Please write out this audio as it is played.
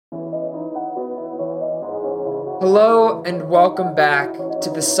Hello and welcome back to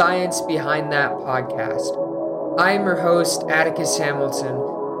the Science Behind That podcast. I am your host, Atticus Hamilton,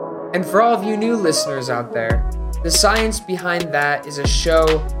 and for all of you new listeners out there, the Science Behind That is a show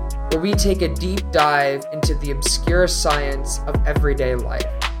where we take a deep dive into the obscure science of everyday life.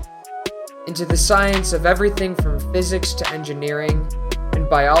 Into the science of everything from physics to engineering, and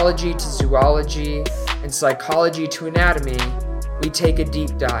biology to zoology, and psychology to anatomy, we take a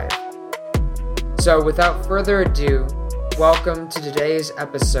deep dive. So without further ado, welcome to today's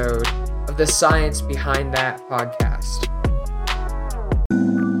episode of the Science Behind That podcast.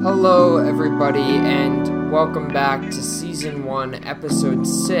 Hello everybody, and welcome back to Season 1, Episode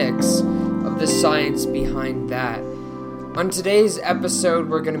 6 of the Science Behind That. On today's episode,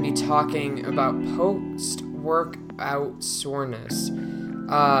 we're going to be talking about post-workout soreness. And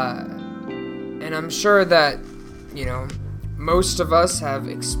I'm sure that, most of us have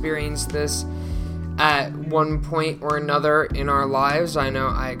experienced this at one point or another in our lives. I know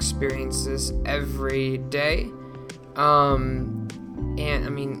I experience this every day. Less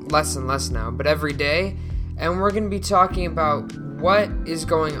and less now, but every day. And we're going to be talking about what is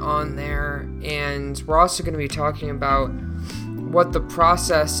going on there, and we're also going to be talking about what the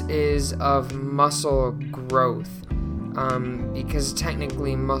process is of muscle growth. Because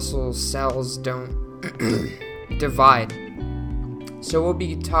technically muscle cells don't divide. So we'll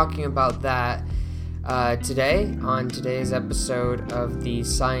be talking about that today on today's episode of the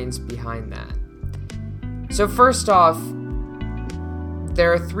Science Behind That. So first off,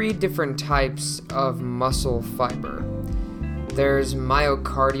 there are three different types of muscle fiber. There's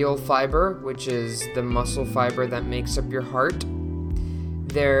myocardial fiber, which is the muscle fiber that makes up your heart.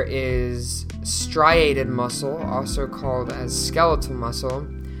 There is striated muscle, also called as skeletal muscle,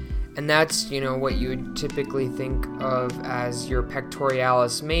 and that's, what you would typically think of as your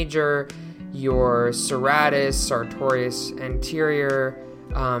pectoralis major, your serratus, sartorius anterior,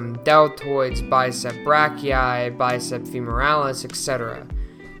 deltoids, bicep brachii, bicep femoralis, etc.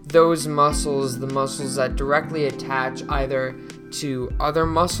 Those muscles, the muscles that directly attach either to other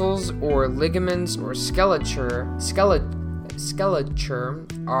muscles or ligaments or skeleture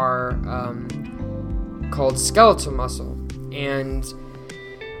are called skeletal muscle. And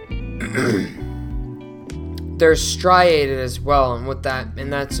they're striated as well,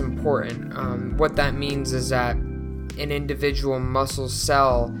 and that's important. What that means is that an individual muscle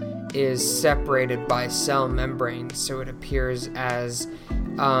cell is separated by cell membranes, so it appears as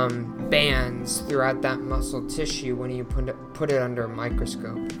bands throughout that muscle tissue when you put it under a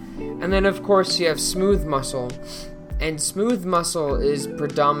microscope. And then, of course, you have smooth muscle, and smooth muscle is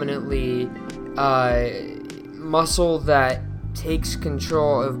predominantly muscle that takes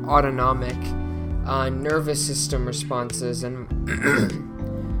control of autonomic nervous system responses. And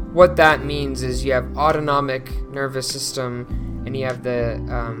what that means is you have autonomic nervous system and you have the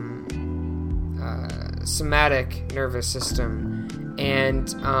somatic nervous system. And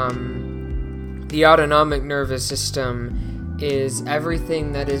the autonomic nervous system is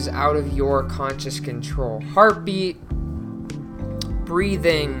everything that is out of your conscious control. Heartbeat,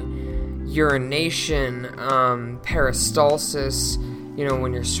 breathing, urination, peristalsis,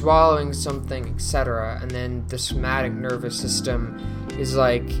 when you're swallowing something, etc. And then the somatic nervous system is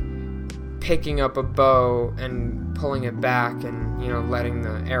like picking up a bow and pulling it back and, letting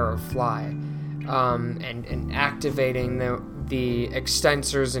the arrow fly. And activating the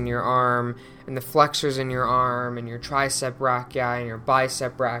extensors in your arm and the flexors in your arm and your tricep brachii and your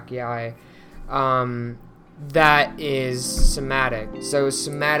bicep brachii. That is somatic. So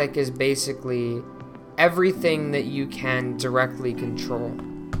somatic is basically everything that you can directly control.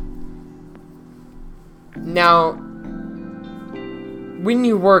 Now, when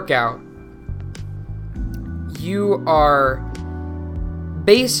you work out, you are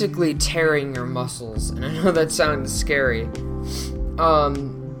basically tearing your muscles. And I know that sounds scary.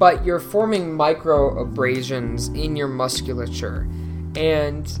 But you're forming micro abrasions in your musculature.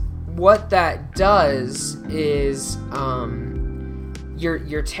 And what that does is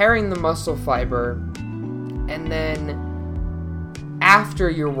you're tearing the muscle fiber, and then after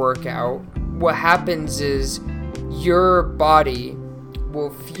your workout, what happens is your body will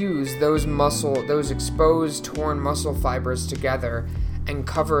fuse those exposed torn muscle fibers together and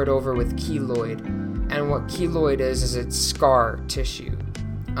cover it over with keloid. And what keloid is it's scar tissue.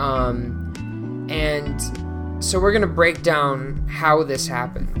 And so we're going to break down how this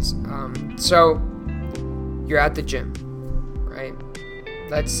happens. So you're at the gym, right?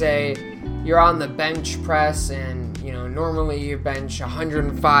 Let's say you're on the bench press and, normally you bench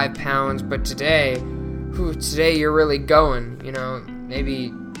 105 pounds, but today you're really going,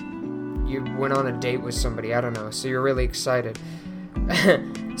 maybe you went on a date with somebody, I don't know, so you're really excited.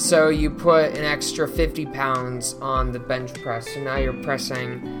 So you put an extra 50 pounds on the bench press, so now you're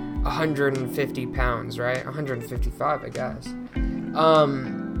pressing 150 pounds, right? 155, I guess.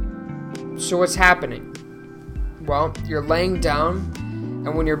 So what's happening? Well, you're laying down,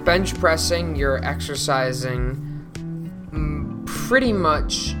 and when you're bench pressing, you're exercising pretty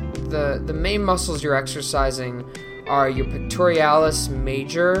much the main muscles you're exercising are your pectoralis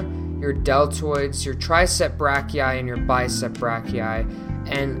major, your deltoids, your tricep brachii, and your bicep brachii,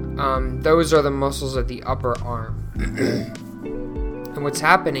 and those are the muscles of the upper arm. And what's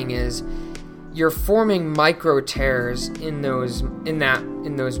happening is you're forming micro tears in those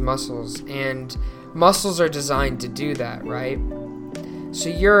muscles, and muscles are designed to do that, right? So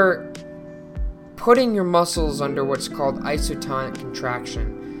you're putting your muscles under what's called isotonic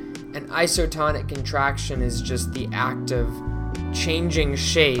contraction. And isotonic contraction is just the act of changing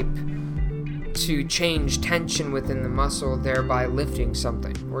shape to change tension within the muscle, thereby lifting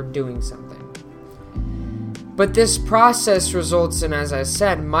something or doing something. But this process results in, as I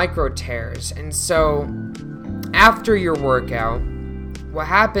said, micro tears. And so after your workout, what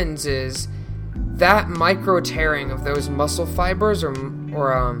happens is that micro tearing of those muscle fibers or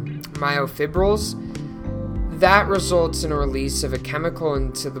myofibrils, that results in a release of a chemical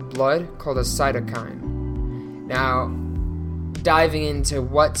into the blood called a cytokine. Now, diving into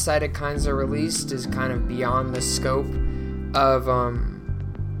what cytokines are released is kind of beyond the scope of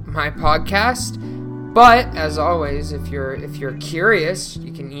my podcast. But as always, if you're curious,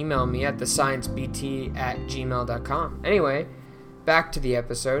 you can email me at thesciencebt@gmail.com. Anyway, back to the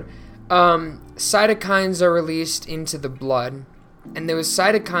episode. Cytokines are released into the blood, and those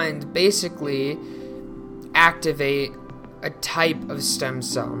cytokines basically activate a type of stem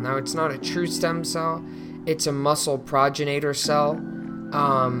cell. Now, it's not a true stem cell. It's a muscle progenitor cell,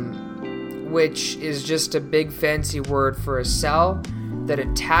 which is just a big fancy word for a cell that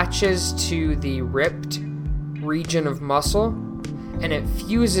attaches to the ripped region of muscle, and it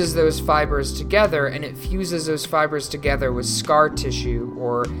fuses those fibers together, with scar tissue,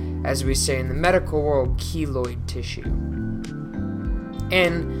 or as we say in the medical world, keloid tissue.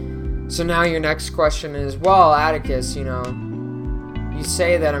 And so now your next question is, well, Atticus, you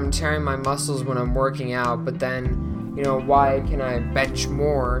say that I'm tearing my muscles when I'm working out, but then, why can I bench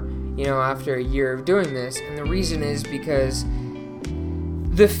more, after a year of doing this? And the reason is because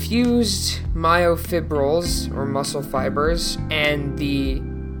the fused myofibrils, or muscle fibers, and the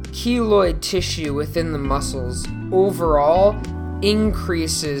keloid tissue within the muscles overall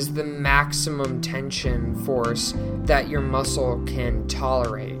increases the maximum tension force that your muscle can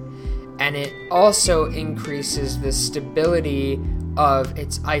tolerate. And it also increases the stability of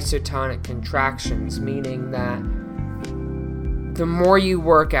its isotonic contractions, meaning that the more you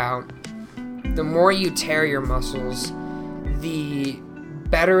work out, the more you tear your muscles, the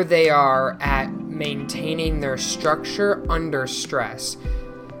better they are at maintaining their structure under stress.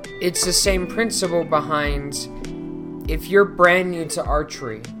 It's the same principle behind if you're brand new to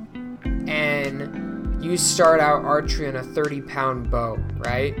archery and you start out archery on a 30-pound bow,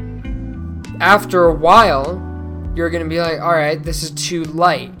 right? After a while, you're going to be like, all right, this is too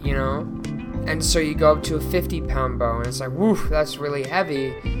light, And so you go up to a 50-pound bow, and it's like, woof, that's really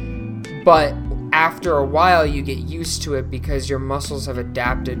heavy. But after a while, you get used to it because your muscles have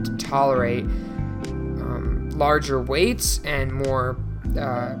adapted to tolerate larger weights and more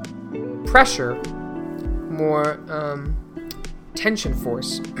pressure, more tension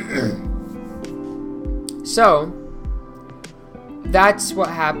force. So that's what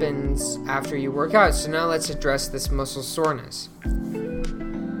happens after you work out. So now let's address this muscle soreness.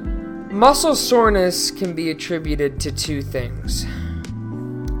 Muscle soreness can be attributed to two things.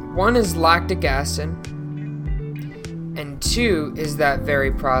 One is lactic acid, and two is that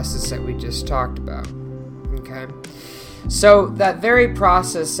very process that we just talked about. Okay? So that very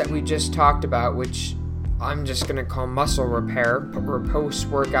process that we just talked about, which I'm just going to call muscle repair, or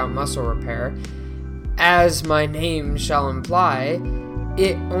post-workout muscle repair, as my name shall imply,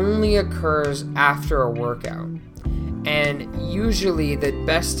 it only occurs after a workout. And usually the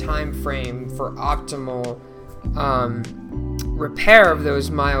best time frame for optimal repair of those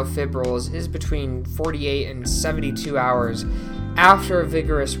myofibrils is between 48 and 72 hours after a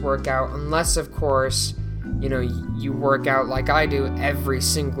vigorous workout, unless, of course, you work out like I do every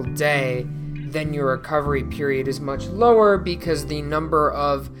single day. Then your recovery period is much lower because the number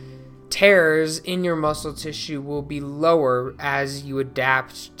of tears in your muscle tissue will be lower as you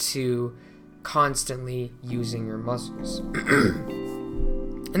adapt to constantly using your muscles.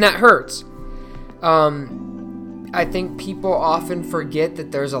 And that hurts. I think people often forget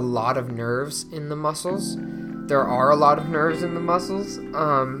that there's a lot of nerves in the muscles. There are a lot of nerves in the muscles.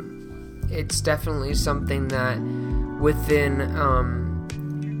 It's definitely something that within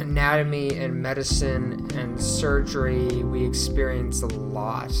anatomy and medicine and surgery we experience a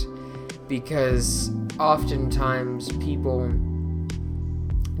lot, because oftentimes people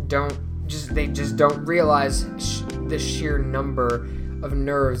just don't realize the sheer number of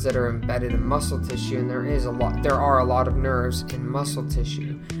nerves that are embedded in muscle tissue, and there are a lot of nerves in muscle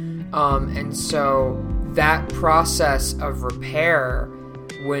tissue, and so that process of repair,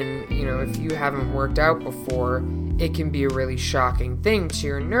 when if you haven't worked out before, it can be a really shocking thing to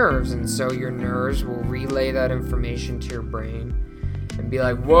your nerves, and so your nerves will relay that information to your brain and be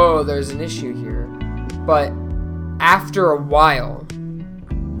like, whoa, there's an issue here. But after a while,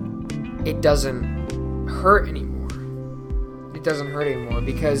 it doesn't hurt anymore. It doesn't hurt anymore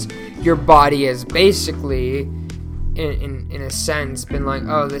because your body has basically, in a sense, been like,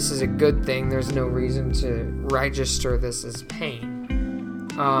 oh, this is a good thing. There's no reason to register this as pain.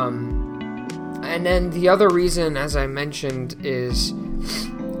 And then the other reason, as I mentioned, is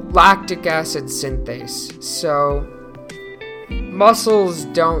lactic acid synthase. So muscles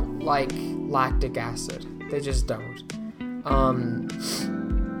don't like lactic acid. They just don't.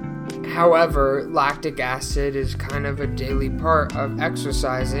 However, lactic acid is kind of a daily part of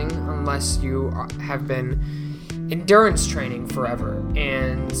exercising unless you have been endurance training forever.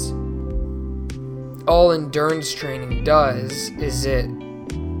 And all endurance training does is it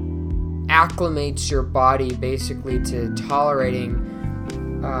acclimates your body basically to tolerating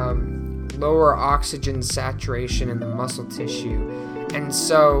lower oxygen saturation in the muscle tissue. And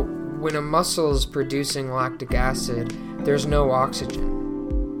so when a muscle is producing lactic acid, there's no oxygen.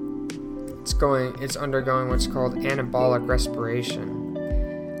 It's undergoing what's called anaerobic respiration.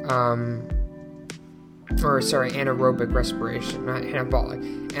 Anaerobic respiration, not anabolic.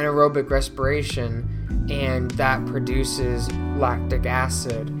 Anaerobic respiration, and that produces lactic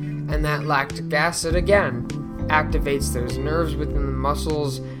acid. And that lactic acid, again, activates those nerves within the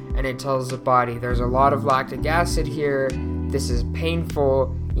muscles, and it tells the body, there's a lot of lactic acid here, this is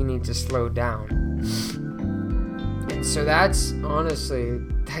painful, you need to slow down. And so that's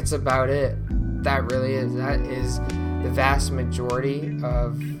about it. That is the vast majority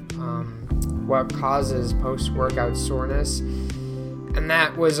of what causes post-workout soreness. And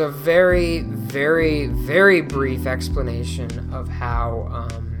that was a very, very, very brief explanation of how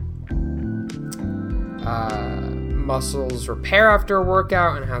muscles repair after a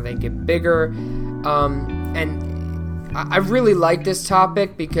workout and how they get bigger. And I really like this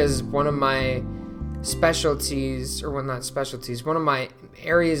topic because one of my one of my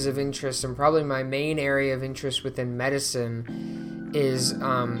areas of interest, and probably my main area of interest within medicine, is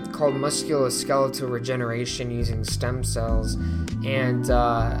called musculoskeletal regeneration using stem cells. And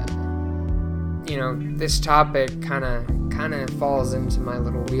this topic kind of falls into my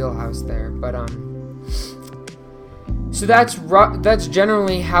little wheelhouse there. But so that's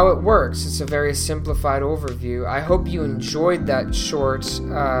generally how it works. It's a very simplified overview. I hope you enjoyed that short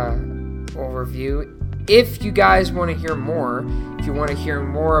overview. If you guys want to hear more, if you want to hear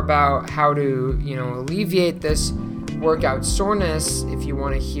more about how to, alleviate this workout soreness, if you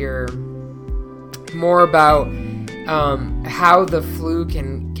want to hear more about how the flu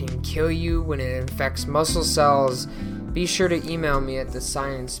can kill you when it infects muscle cells, be sure to email me at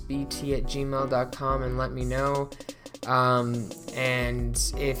thesciencebt@gmail.com and let me know. And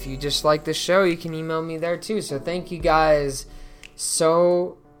if you just like the show, you can email me there too. So thank you guys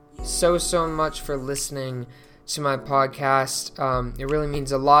so much for listening to my podcast. It really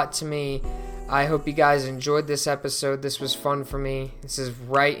means a lot to me. I hope you guys enjoyed this episode. This was fun for me. This is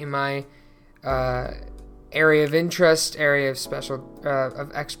right in my area of interest, area of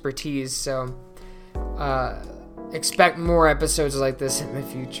of expertise. So expect more episodes like this in the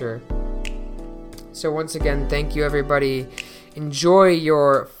future. So once again, thank you everybody. Enjoy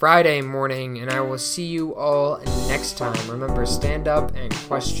your Friday morning, and I will see you all next time. Remember, stand up and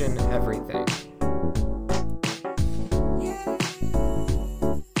question everything.